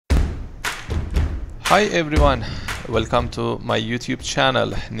Hi everyone, welcome to my YouTube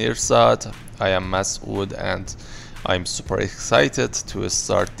channel Nirsat. I am Masoud and I'm super excited to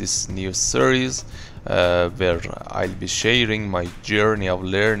start this new series where I'll be sharing my journey of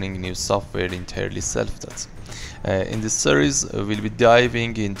learning new software entirely self-taught. In this series we'll be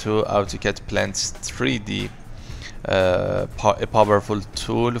diving into AutoCAD Plant 3D, a powerful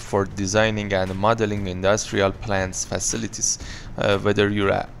tool for designing and modeling industrial plants facilities. Whether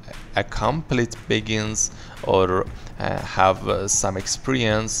you're a complete beginners or have some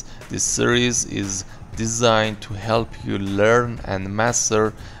experience, this series is designed to help you learn and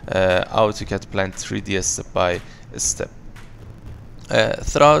master AutoCAD Plant 3D step by step.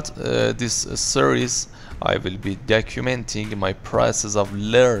 Throughout this series, I will be documenting my process of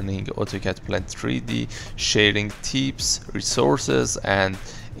learning AutoCAD Plant 3D, sharing tips, resources, and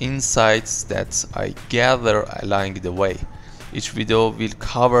insights that I gather along the way. Each video will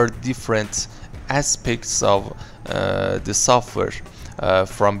cover different aspects of the software,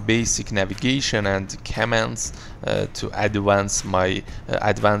 from basic navigation and commands to advanced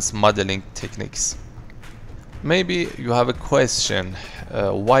modeling techniques. Maybe you have a question,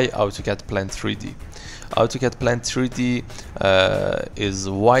 why AutoCAD Plant 3D? AutoCAD Plant 3D is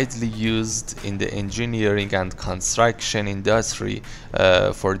widely used in the engineering and construction industry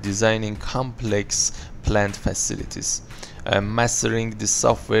for designing complex plant facilities. Mastering this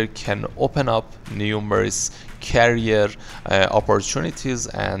software can open up numerous career opportunities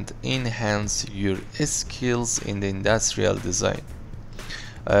and enhance your skills in the industrial design.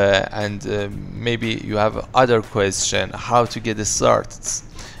 Maybe you have other question, how to get started.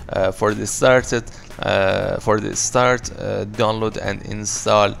 For the start, download and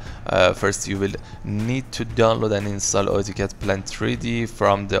install. First, you will need to download and install AutoCAD Plant 3D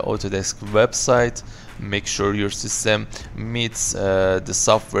from the Autodesk website. Make sure your system meets the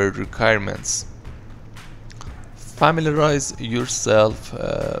software requirements. Familiarize yourself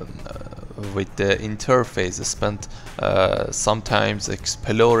with the interface. Spend sometimes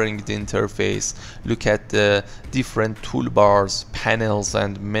exploring the interface. Look at the different toolbars, panels,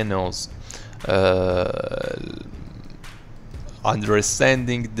 and menus.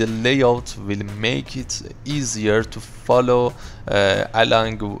 Understanding the layout will make it easier to follow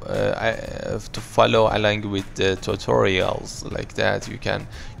along with the tutorials. Like that, you can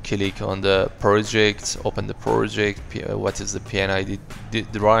click on the project, open the project, what is the PNID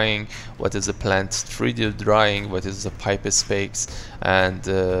drawing, what is the plant 3D drawing, what is the pipe specs, and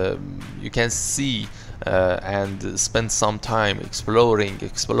you can see and spend some time exploring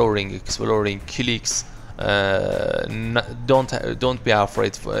clicks. Don't be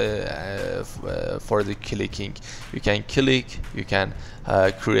afraid for the clicking. You can click, you can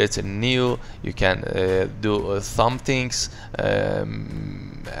create a new, you can do some things,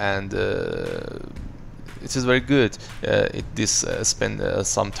 and it is very good. Spend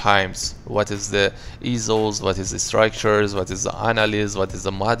sometimes what is the ISOs, what is the structures, what is the analysis, what is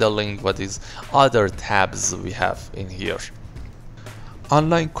the modeling, what is other tabs we have in here.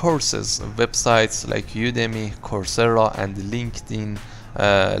 Online courses, websites like Udemy, Coursera, and LinkedIn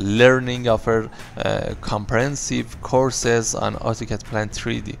Learning offer comprehensive courses on AutoCAD Plant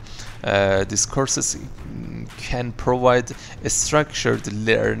 3D. These courses can provide a structured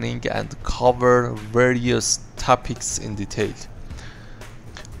learning and cover various topics in detail.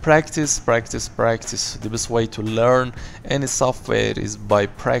 Practice. The best way to learn any software is by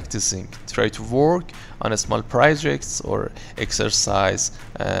practicing. Try to work on small projects or exercise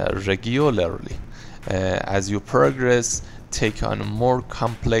regularly. As you progress, take on more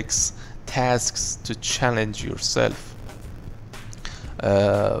complex tasks to challenge yourself.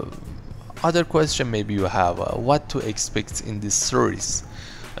 Other question maybe you have, what to expect in this series?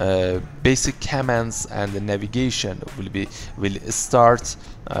 Basic commands and the navigation will start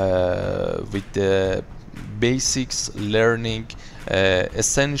with the basics, learning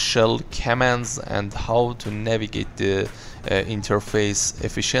essential commands and how to navigate the interface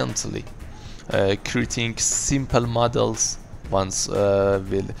efficiently. Creating simple models. Once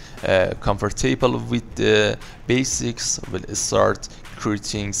will comfortable with the basics, will start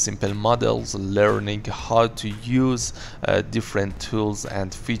creating simple models, learning how to use different tools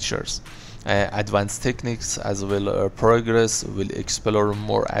and features. Advanced techniques as well progress will explore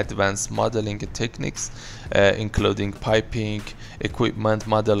more advanced modeling techniques, including piping, equipment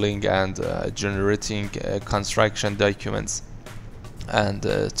modeling, and generating construction documents. And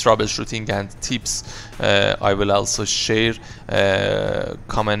troubleshooting and tips. I will also share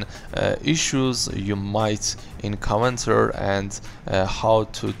common issues you might encounter and how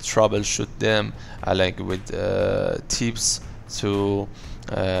to troubleshoot them, along with tips to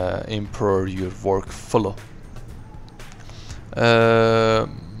improve your workflow.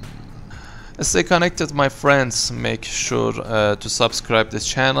 Stay connected, my friends. Make sure to subscribe this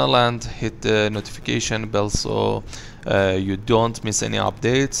channel and hit the notification bell so you don't miss any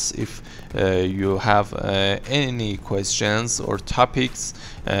updates. If you have any questions or topics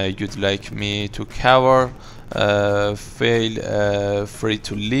you'd like me to cover, feel free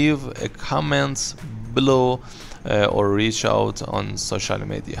to leave a comment below or reach out on social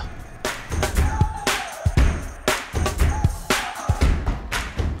media.